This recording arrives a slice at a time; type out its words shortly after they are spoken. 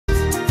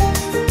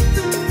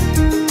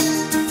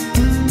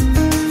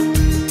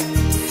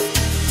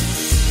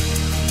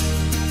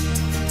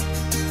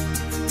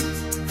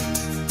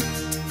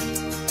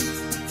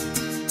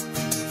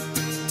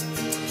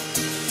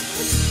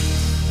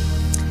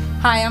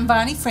Hi, I'm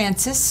Bonnie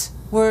Francis.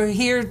 We're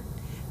here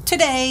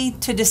today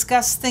to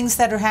discuss things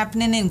that are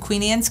happening in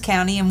Queen Anne's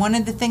County, and one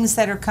of the things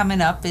that are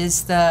coming up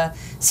is the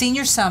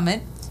Senior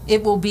Summit.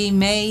 It will be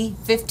May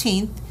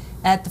 15th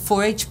at the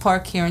 4-H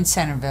Park here in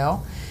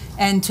Centreville.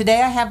 And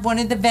today I have one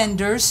of the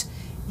vendors.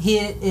 He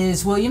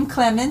is William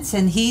Clements,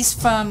 and he's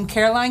from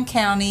Caroline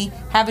County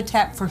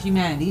Habitat for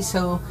Humanity.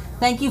 So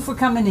thank you for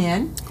coming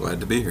in. Glad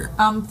to be here.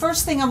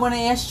 First thing I want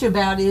to ask you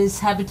about is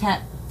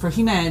Habitat for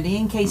Humanity,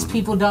 in case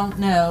people don't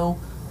know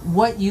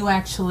what you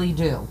actually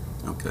do.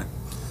 Okay.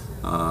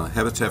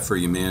 Habitat for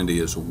Humanity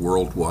is a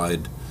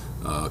worldwide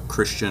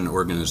Christian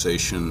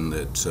organization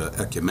that's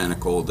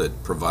ecumenical,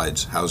 that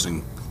provides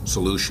housing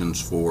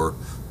solutions for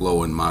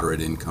low and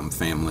moderate income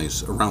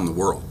families around the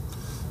world.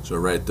 So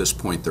right at this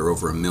point there are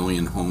over 1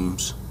 million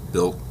homes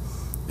built,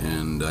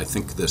 and I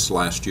think this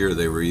last year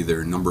they were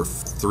either number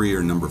 3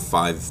 or number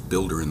 5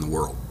 builder in the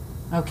world.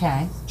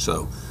 Okay.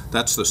 So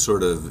that's the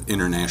sort of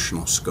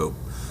international scope.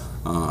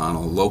 On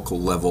a local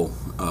level,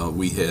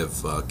 we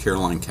have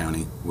Caroline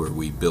County, where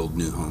we build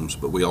new homes,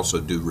 but we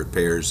also do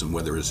repairs and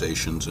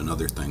weatherizations and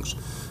other things,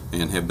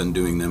 and have been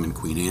doing them in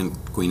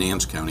Queen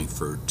Anne's County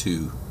for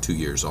two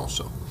years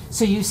also.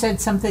 So you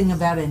said something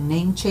about a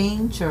name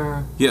change,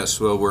 or? Yes,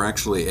 well, we're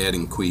actually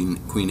adding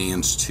Queen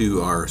Anne's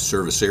to our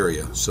service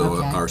area, so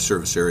Okay. Our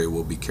service area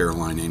will be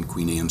Caroline and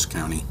Queen Anne's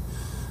County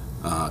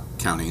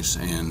counties,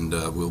 and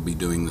we'll be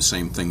doing the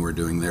same thing we're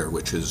doing there,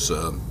 which is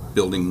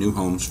building new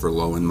homes for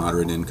low and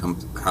moderate income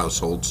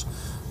households,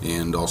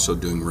 and also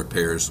doing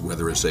repairs,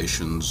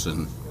 weatherizations,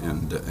 and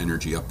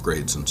energy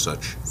upgrades and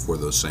such for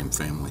those same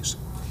families.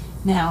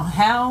 Now,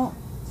 how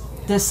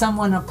does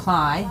someone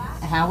apply?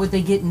 How would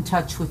they get in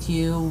touch with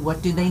you?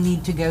 What do they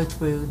need to go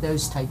through?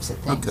 Those types of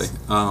things. Okay.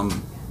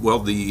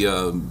 Well,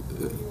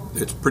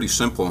 it's pretty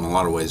simple in a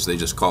lot of ways. They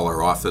just call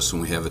our office, and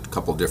we have a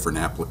couple different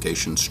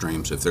application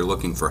streams. If they're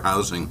looking for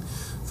housing,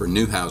 for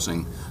new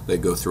housing, they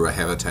go through a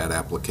Habitat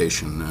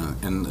application.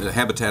 And the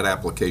Habitat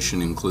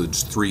application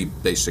includes 3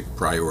 basic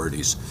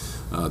priorities.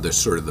 They're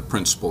sort of the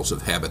principles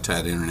of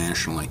Habitat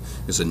internationally.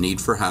 Is a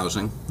need for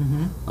housing.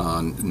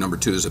 Number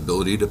 2 is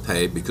ability to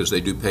pay, because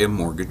they do pay a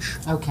mortgage.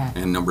 Okay.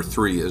 And number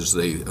 3 is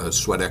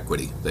sweat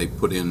equity. They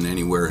put in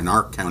anywhere, in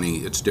our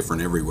county, it's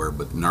different everywhere,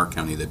 but in our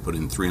county they put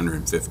in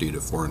 350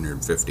 to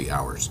 450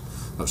 hours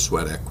of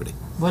sweat equity.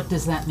 What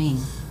does that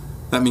mean?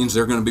 That means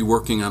they're going to be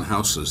working on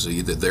houses,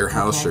 either their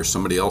house Okay. or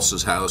somebody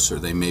else's house, or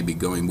they may be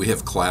going. We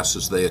have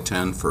classes they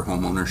attend for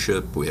home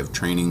ownership. We have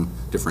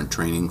different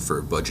training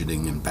for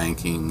budgeting and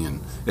banking,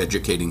 and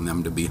educating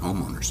them to be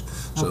homeowners.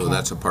 So Okay.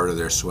 that's a part of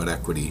their sweat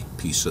equity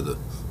piece of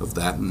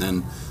that. And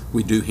then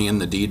we do hand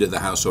the deed of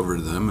the house over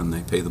to them, and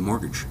they pay the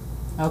mortgage.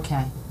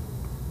 Okay.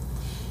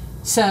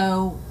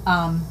 So,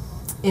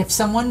 if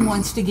someone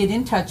wants to get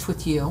in touch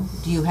with you,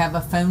 do you have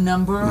a phone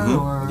number?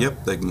 Or?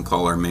 Yep, they can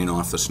call our main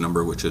office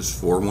number, which is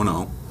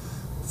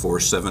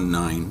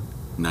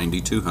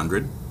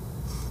 410-479-9200,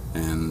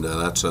 and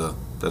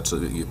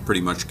you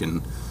pretty much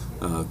can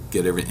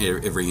get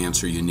every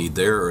answer you need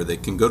there, or they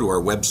can go to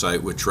our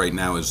website, which right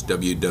now is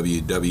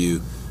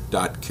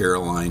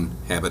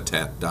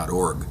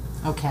www.carolinehabitat.org.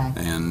 Okay.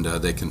 And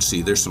they can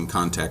see there's some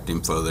contact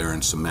info there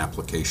and some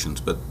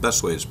applications, but the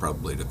best way is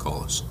probably to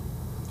call us.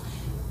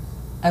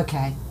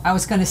 Okay. I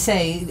was going to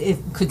say,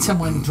 could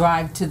someone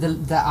drive to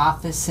the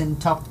office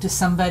and talk to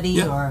somebody?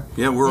 Yeah,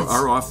 or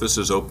our office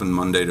is open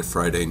Monday to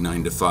Friday,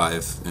 9 to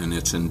 5, and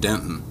it's in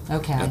Denton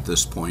at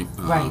this point.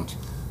 Right.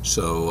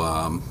 So,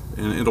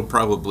 and it'll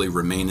probably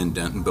remain in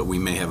Denton, but we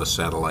may have a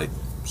satellite,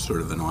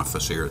 sort of an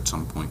office here at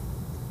some point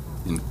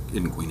in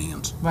Queen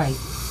Anne's. Right.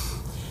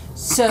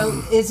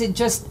 So, is it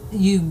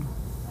you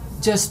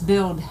just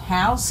build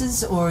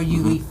houses, or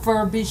you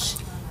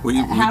refurbish?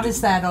 How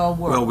does that all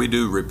work? Well, we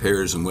do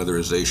repairs and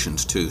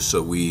weatherizations too.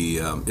 So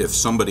if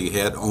somebody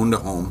had owned a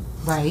home,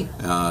 right,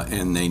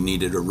 and they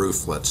needed a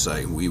roof, let's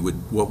say,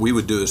 what we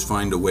would do is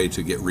find a way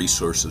to get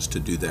resources to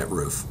do that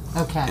roof.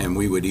 Okay. And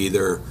we would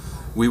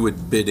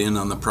bid in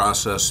on the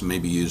process,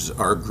 maybe use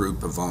our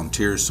group of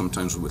volunteers.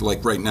 Sometimes,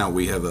 like right now,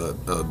 we have a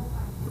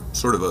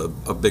sort of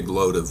a big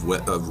load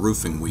of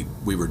roofing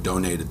we were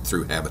donated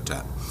through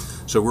Habitat.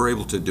 So we're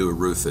able to do a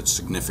roof that's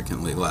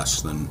significantly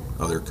less than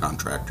other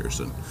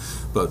contractors.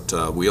 But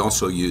we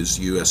also use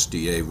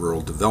USDA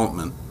Rural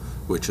Development,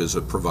 which is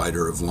a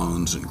provider of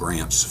loans and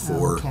grants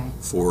for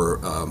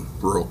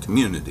rural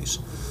communities.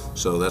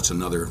 So that's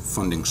another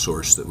funding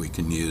source that we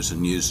can use,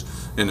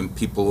 and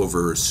people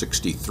over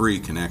 63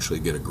 can actually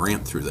get a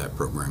grant through that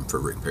program for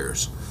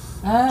repairs.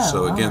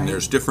 So again,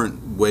 there's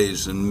different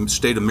ways, and the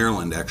state of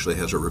Maryland actually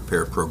has a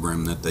repair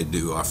program that they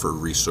do offer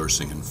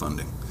resourcing and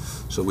funding.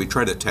 So we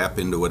try to tap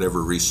into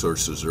whatever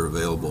resources are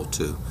available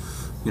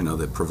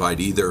that provide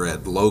either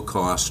at low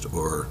cost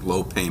or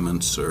low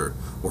payments or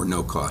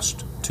no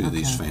cost to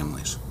these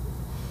families.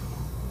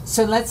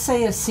 So let's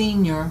say a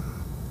senior,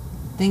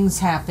 things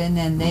happen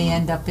and they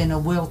end up in a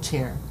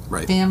wheelchair.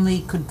 Right.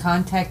 Family could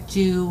contact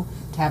you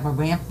to have a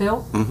ramp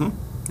built?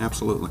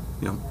 Absolutely,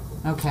 yeah.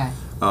 Okay.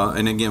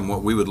 And again,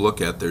 what we would look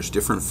at, there's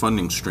different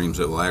funding streams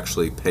that will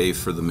actually pay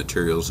for the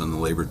materials and the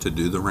labor to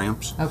do the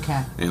ramps.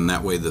 Okay. And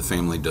that way the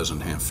family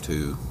doesn't have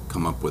to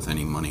come up with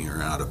any money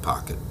or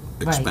out-of-pocket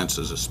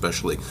expenses,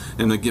 especially.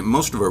 And again,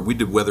 we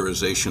did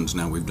weatherizations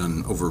now. We've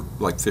done over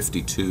like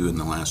 52 in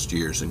the last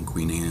years in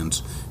Queen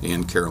Anne's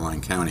and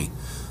Caroline County.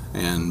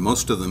 And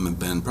most of them have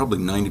been, probably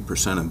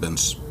 90% have been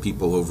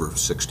people over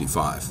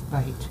 65.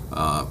 Right.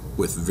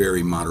 With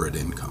very moderate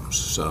incomes.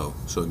 So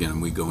again,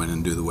 we go in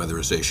and do the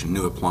weatherization,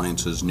 new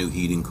appliances, new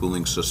heating,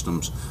 cooling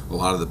systems. A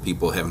lot of the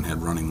people haven't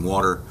had running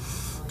water,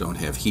 don't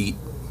have heat,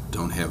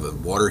 don't have a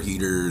water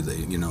heater.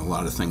 A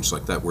lot of things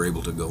like that. We're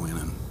able to go in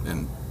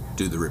and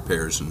do the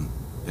repairs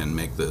and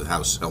make the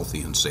house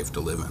healthy and safe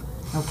to live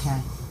in. Okay.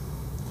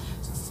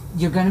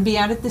 You're going to be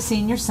out at the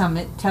Senior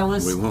Summit. Tell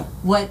us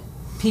what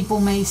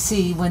people may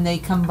see when they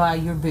come by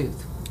your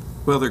booth.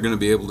 Well, they're going to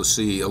be able to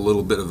see a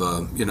little bit of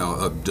a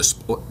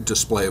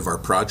display of our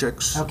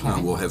projects.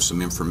 Okay. We'll have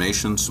some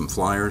information, some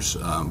flyers.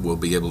 We'll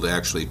be able to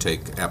actually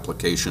take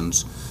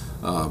applications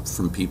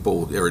from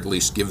people, or at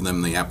least give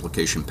them the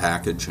application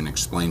package and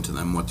explain to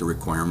them what the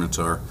requirements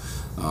are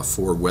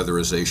for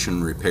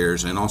weatherization,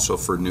 repairs, and also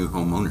for new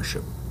home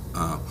ownership.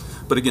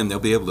 But again, they'll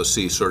be able to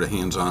see sort of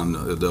hands-on.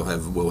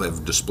 We'll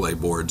have display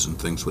boards and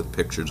things with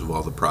pictures of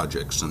all the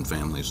projects and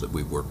families that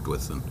we've worked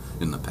with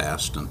in the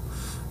past,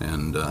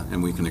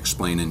 and we can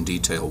explain in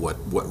detail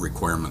what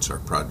requirements our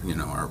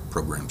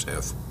programs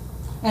have.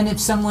 And if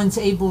someone's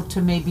able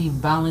to maybe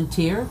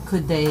volunteer,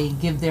 could they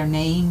give their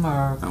name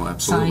or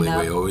absolutely. sign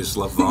up? We always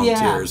love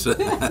volunteers.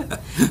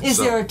 Is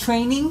there a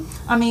training?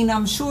 I mean,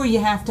 I'm sure you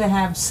have to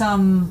have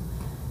some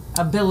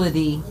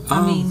ability.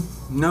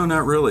 No,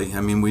 not really. I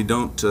mean, we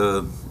don't.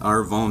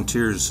 Our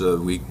volunteers,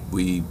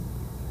 we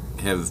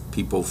have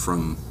people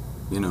from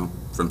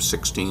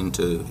 16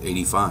 to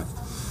 85,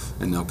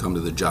 and they'll come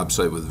to the job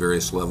site with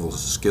various levels of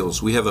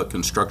skills. We have a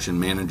construction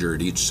manager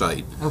at each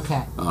site.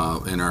 Okay.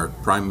 And our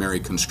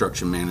primary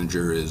construction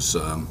manager has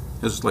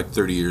like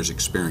 30 years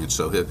experience.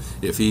 So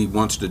if he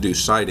wants to do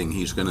siding,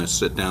 he's going to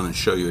sit down and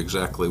show you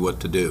exactly what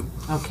to do.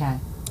 Okay.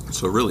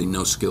 So really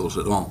no skills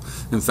at all.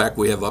 In fact,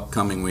 we have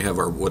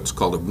our what's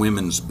called a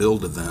Women's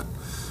Build event,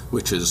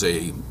 which is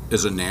a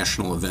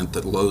national event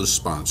that Lowe's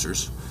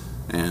sponsors.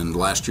 And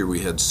last year we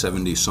had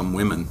 70-some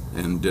women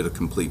and did a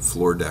complete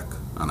floor deck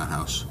on a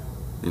house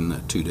in the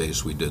 2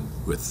 days we did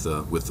with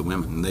the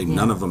women.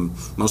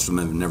 And most of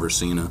them have never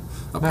seen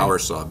a power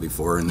saw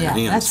before in their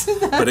hands.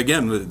 But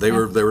again, there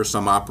were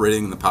some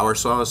operating the power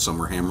saws, some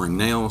were hammering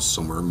nails,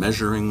 some were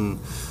measuring.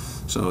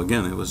 So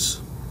again, it was,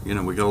 we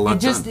got a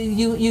lot done.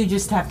 You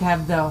just have to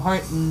have the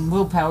heart and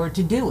willpower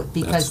to do it,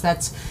 because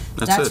that's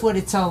what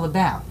it's all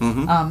about.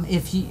 Mm-hmm.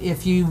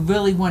 If you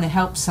really want to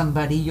help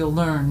somebody, you'll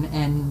learn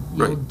and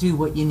you'll do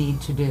what you need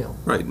to do.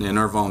 Right, and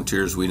our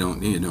volunteers, we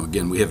don't,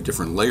 again, we have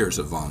different layers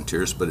of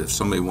volunteers, but if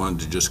somebody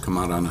wanted to just come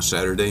out on a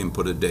Saturday and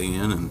put a day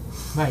in, and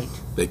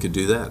they could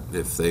do that.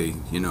 If they,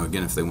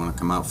 again, if they want to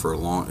come out for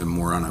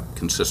more on a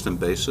consistent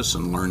basis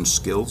and learn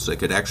skills, they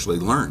could actually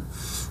learn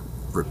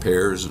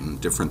repairs and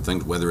different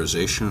things,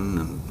 weatherization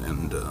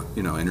and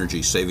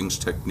energy savings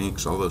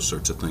techniques, all those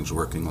sorts of things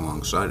working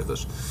alongside of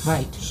us.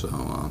 Right. So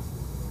kind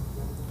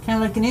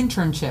of like an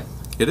internship.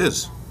 It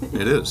is.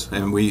 It is.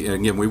 And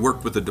we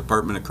worked with the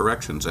Department of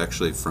Corrections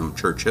actually from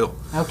Churchill.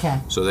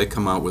 Okay. So they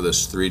come out with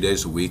us 3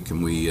 days a week,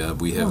 and we have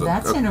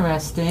that's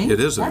interesting.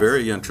 It is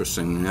very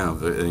interesting. Yeah.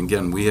 And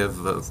again, we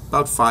have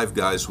about 5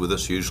 guys with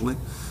us usually,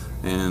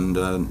 and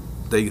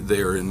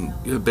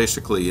they're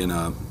basically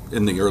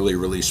in the early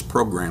release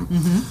program.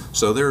 Mm-hmm.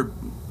 So they're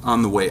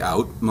on the way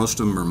out. Most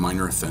of them are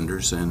minor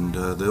offenders, and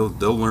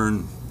they'll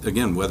learn,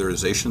 again,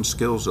 weatherization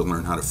skills. They'll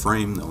learn how to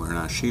frame. They'll learn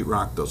how to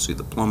sheetrock. They'll see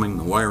the plumbing,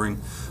 the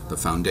wiring, the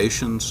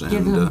foundations.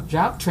 Give them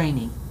job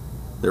training.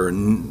 There are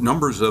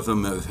numbers of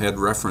them have had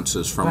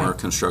references from our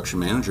construction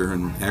manager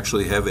and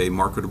actually have a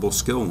marketable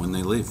skill when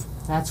they leave.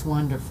 That's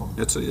wonderful.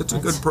 It's a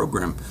good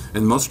program,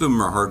 and most of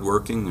them are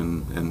hardworking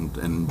and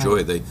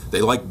enjoy.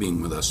 They like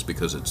being with us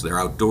because they're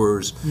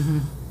outdoors. Mm-hmm.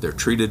 They're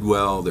treated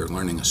well. They're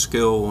learning a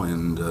skill,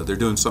 and they're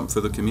doing something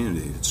for the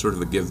community. It's sort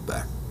of a give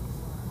back.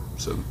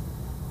 So.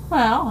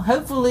 Well,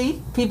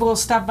 hopefully people will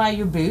stop by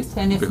your booth,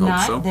 and if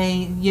not,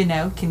 they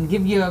can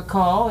give you a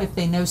call if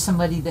they know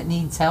somebody that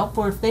needs help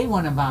or if they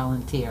want to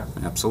volunteer.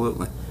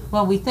 Absolutely.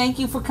 Well, we thank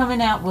you for coming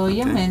out,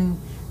 William, and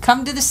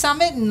come to the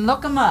summit and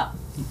look them up.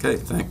 Okay,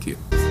 thank you.